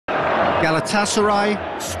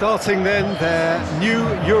Galatasaray starting then their new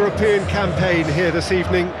European campaign here this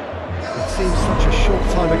evening. It seems such a short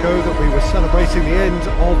time ago that we were celebrating the end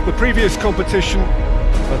of the previous competition,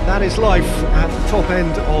 but that is life at the top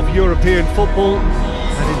end of European football,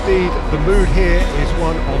 and indeed the mood here is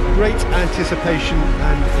one of great anticipation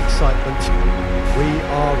and excitement. We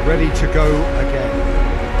are ready to go again.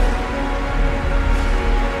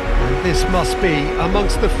 And this must be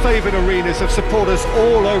amongst the favoured arenas of supporters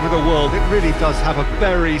all over the world. It really does have a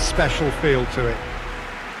very special feel to it.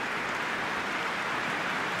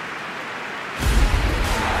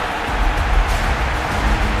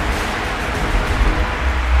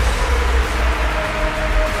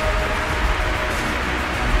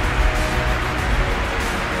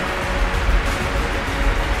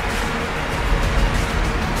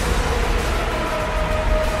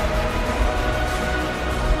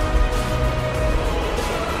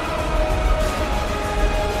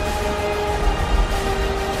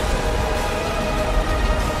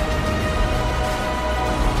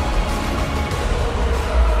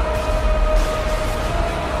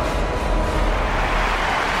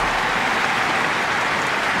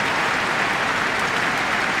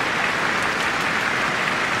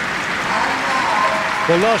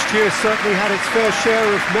 Well, last year certainly had its fair share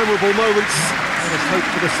of memorable moments. Let us hope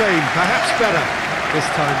for the same, perhaps better this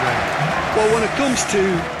time round. Well, when it comes to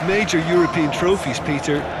major European trophies,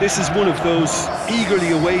 Peter, this is one of those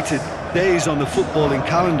eagerly awaited days on the footballing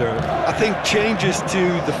calendar. I think changes to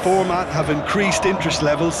the format have increased interest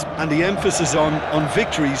levels, and the emphasis on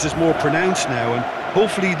victories is more pronounced now, and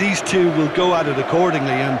hopefully these two will go at it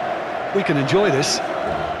accordingly and we can enjoy this.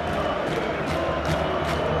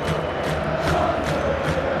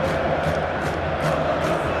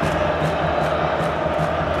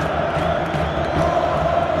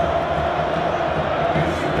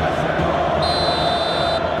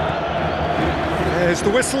 There's the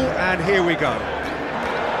whistle, and here we go.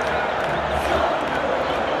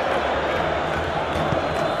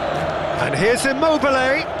 And here's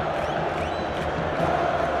Immobile.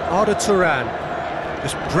 Arda Turan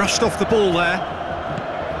just brushed off the ball there.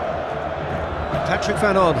 Patrick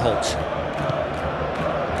van Aanholt.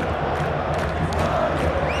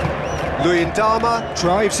 Luyendama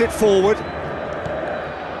drives it forward.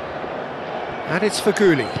 And it's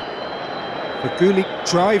Feghouli. Feghouli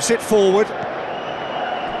drives it forward.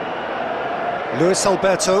 Luis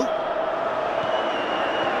Alberto.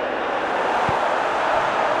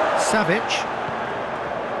 Savic.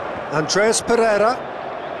 Andreas Pereira.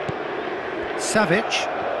 Savic.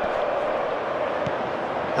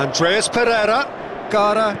 Andreas Pereira.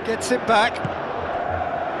 Gara gets it back.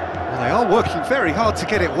 Well, they are working very hard to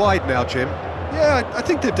get it wide now, Jim. Yeah, I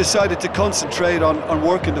think they've decided to concentrate on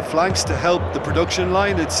working the flanks to help the production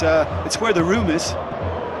line. It's where the room is.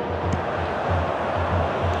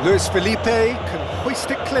 Luis Felipe can hoist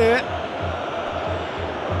it clear.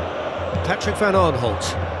 Patrick van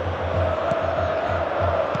Aanholt.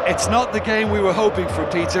 It's not the game we were hoping for,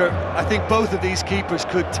 Peter. I think both of these keepers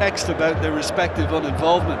could text about their respective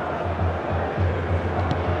uninvolvement.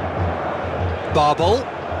 Babel.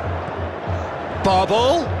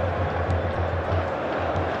 Babel.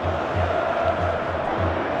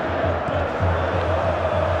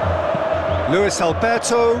 Luis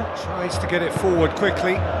Alberto tries to get it forward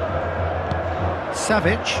quickly.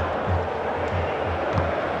 Savic.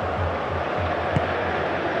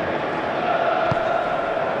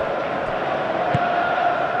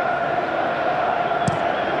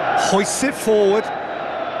 Hoists it forward.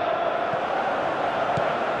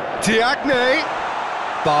 Diagne.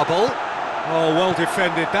 Babel. Oh, well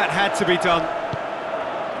defended. That had to be done.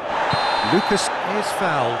 Lucas is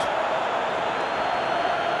fouled.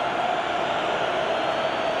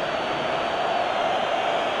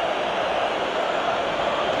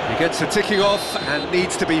 He gets a ticking off and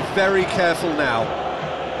needs to be very careful now.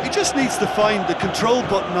 He just needs to find the control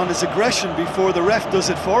button on his aggression before the ref does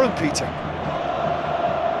it for him, Peter.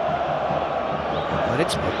 And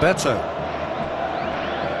it's Alberto.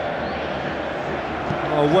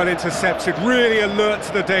 Oh, well intercepted, really alert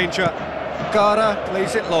to the danger. Gara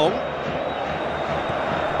plays it long.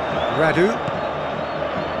 Radu.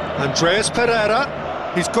 Andreas Pereira.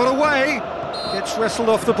 He's got away. Gets wrestled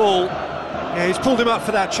off the ball. Yeah, he's pulled him up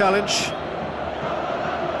for that challenge.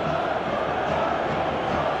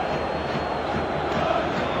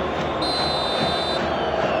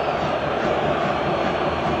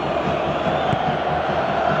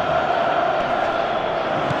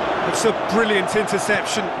 It's a brilliant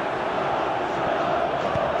interception.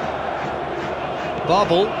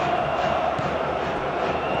 Babel.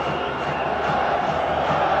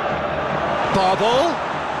 Babel.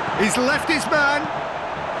 He's left his man.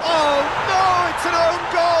 Oh, no, it's an own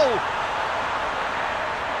goal.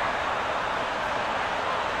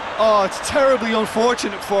 Oh, it's terribly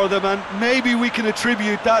unfortunate for them, and maybe we can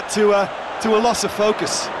attribute that to a loss of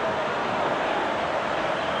focus.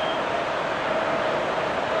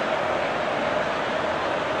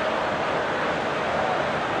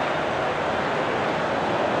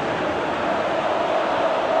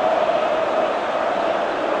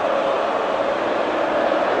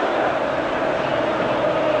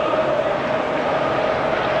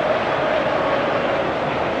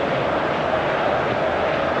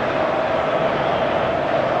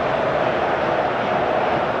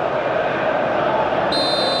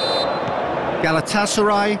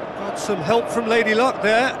 Galatasaray got some help from Lady Luck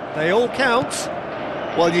there. They all count.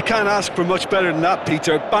 Well, you can't ask for much better than that,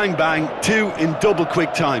 Peter. Bang, bang, 2 in double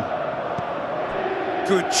quick time.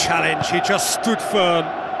 Good challenge, he just stood firm.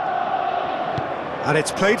 And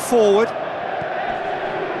it's played forward.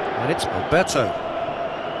 And it's Alberto.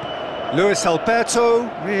 Luis Alberto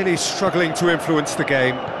really struggling to influence the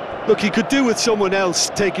game. Look, he could do with someone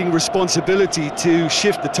else taking responsibility to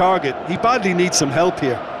shift the target. He badly needs some help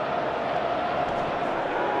here.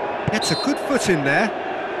 Gets a good foot in there.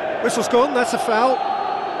 Whistle's gone, that's a foul.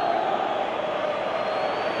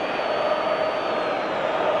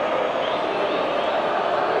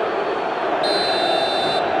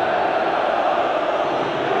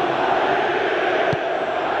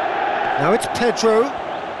 Now it's Pedro.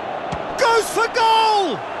 Goes for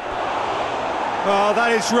goal! Oh,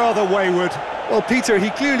 that is rather wayward. Well, Peter, he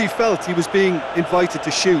clearly felt he was being invited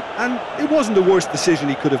to shoot, and it wasn't the worst decision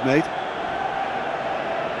he could have made.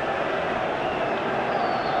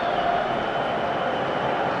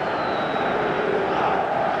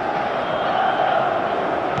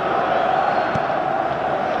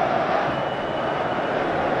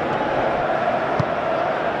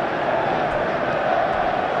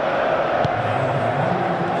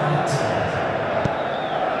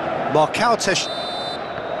 Marcautesh.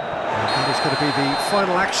 That is going to be the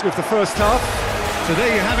final action of the first half. So there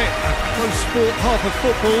you have it, a close fought half of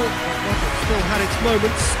football. One that still had its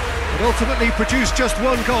moments, but ultimately produced just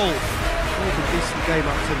one goal. All the decent game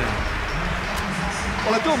up to now.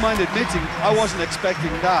 Well, I don't mind admitting I wasn't expecting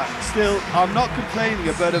that. Still, I'm not complaining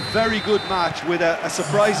about a very good match with a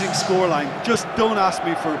surprising scoreline. Just don't ask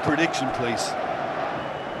me for a prediction, please.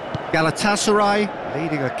 Galatasaray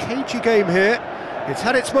leading a cagey game here. It's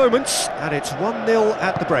had its moments, and it's 1-0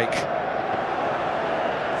 at the break.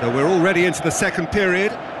 So we're already into the second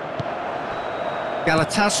period.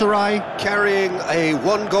 Galatasaray carrying a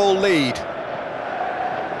 1-goal lead.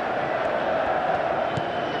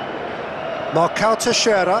 Marcautesh.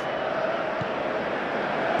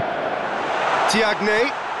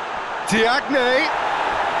 Diagne.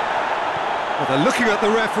 Well, they're looking at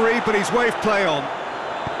the referee, but he's waved play on.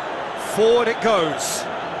 Forward it goes.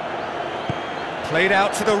 Played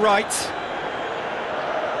out to the right.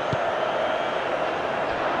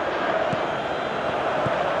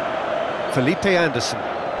 Felipe Anderson.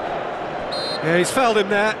 Yeah, he's fouled him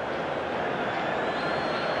there.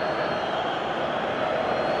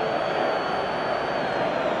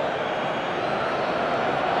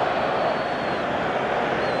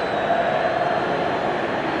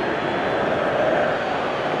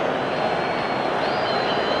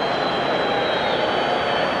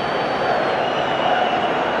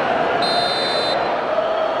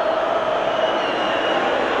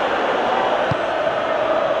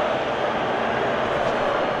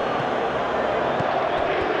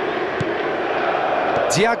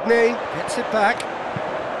 Diagne gets it back.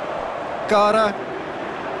 Gara.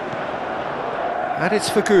 And it's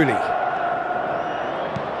Faguli.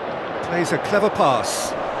 Plays a clever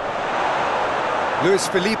pass. Luis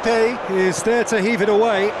Felipe is there to heave it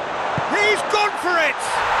away. He's gone for it!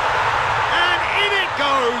 And in it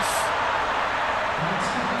goes!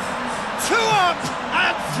 2 up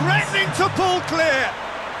and threatening to pull clear.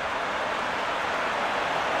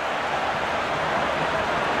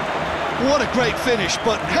 What a great finish,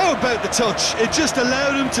 but how about the touch? It just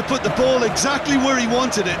allowed him to put the ball exactly where he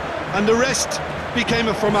wanted it, and the rest became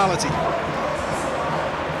a formality.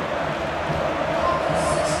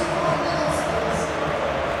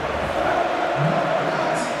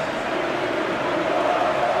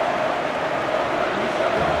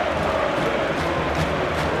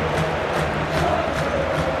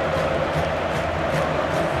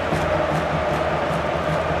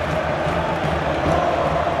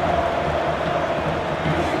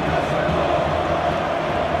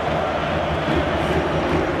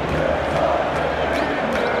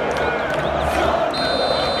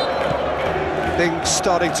 Things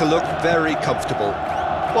starting to look very comfortable.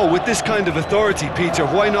 Well, with this kind of authority, Peter,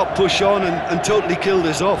 why not push on and totally kill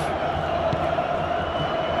this off?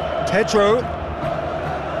 Pedro.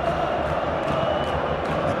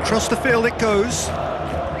 Across the field it goes.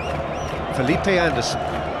 Felipe Anderson.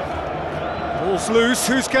 Ball's loose,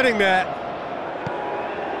 who's getting there?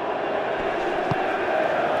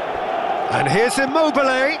 And here's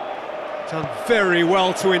Immobile. Done very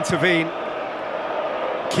well to intervene.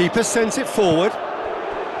 Keeper sends it forward.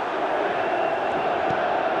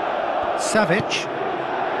 Savic.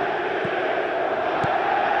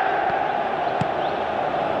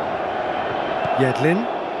 Yedlin.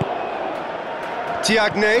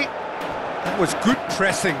 Diagne. That was good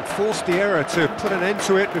pressing, forced the error to put an end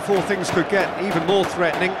to it before things could get even more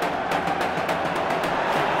threatening.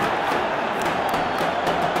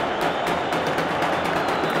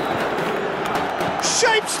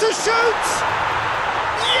 Shapes to shoot!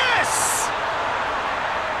 Yes!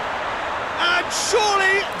 And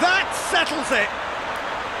surely that settles it.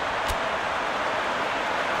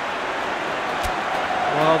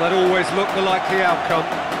 Well, that always looked the likely outcome.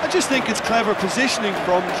 I just think it's clever positioning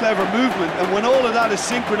from clever movement, and when all of that is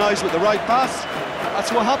synchronised with the right pass,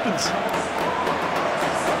 that's what happens.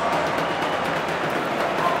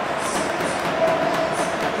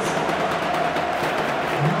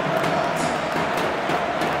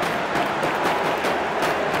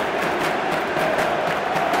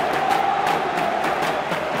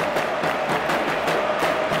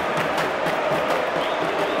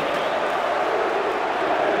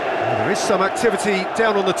 There is some activity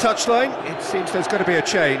down on the touchline. It seems there's going to be a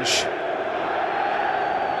change.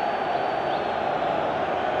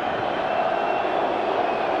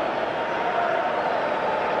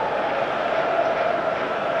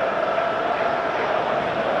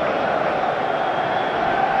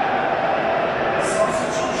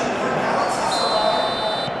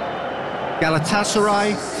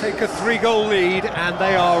 Galatasaray take a 3-goal lead and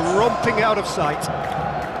they are romping out of sight.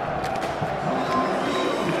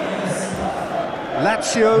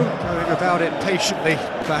 Lazio going about it patiently,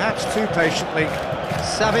 perhaps too patiently.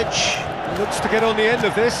 Savic looks to get on the end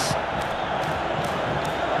of this.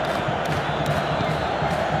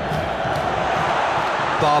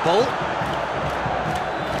 Barbel.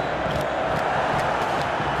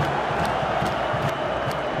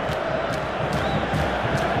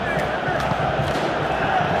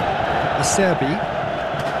 Serbi.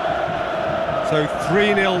 So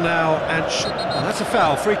 3-0 now, and oh, that's a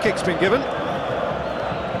foul. Free kick's been given.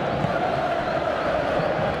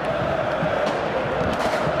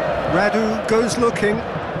 Radu goes looking.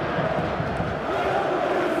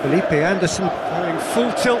 Felipe Anderson going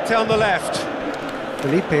full tilt down the left.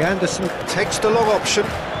 Felipe Anderson takes the long option.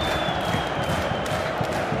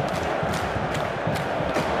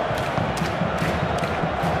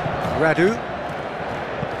 Radu.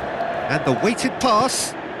 And the weighted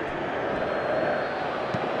pass.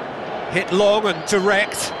 Hit long and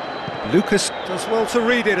direct. Lucas does well to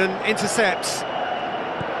read it and intercepts.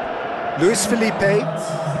 Luis Felipe.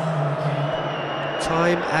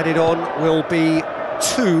 Time added on will be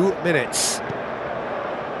 2 minutes.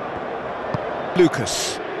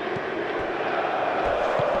 Lucas.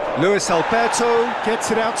 Luis Alberto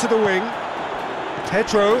gets it out to the wing.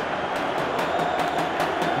 Pedro.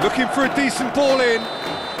 Looking for a decent ball in.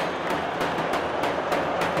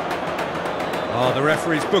 Oh, the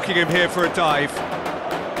referee's booking him here for a dive.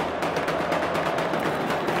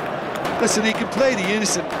 Listen, he can play the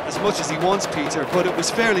innocent as much as he wants, Peter, but it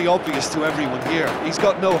was fairly obvious to everyone here. He's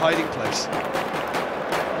got no hiding place.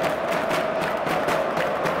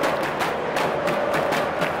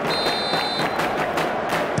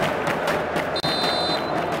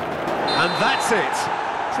 And that's it.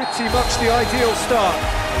 Pretty much the ideal start.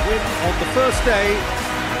 A win on the first day,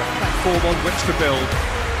 and a platform on which to build.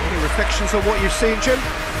 Any reflections on what you've seen, Jim?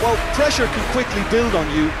 Well, pressure can quickly build on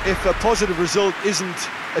you if a positive result isn't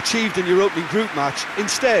achieved in your opening group match.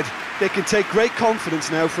 Instead, they can take great confidence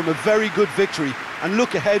now from a very good victory and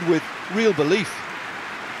look ahead with real belief.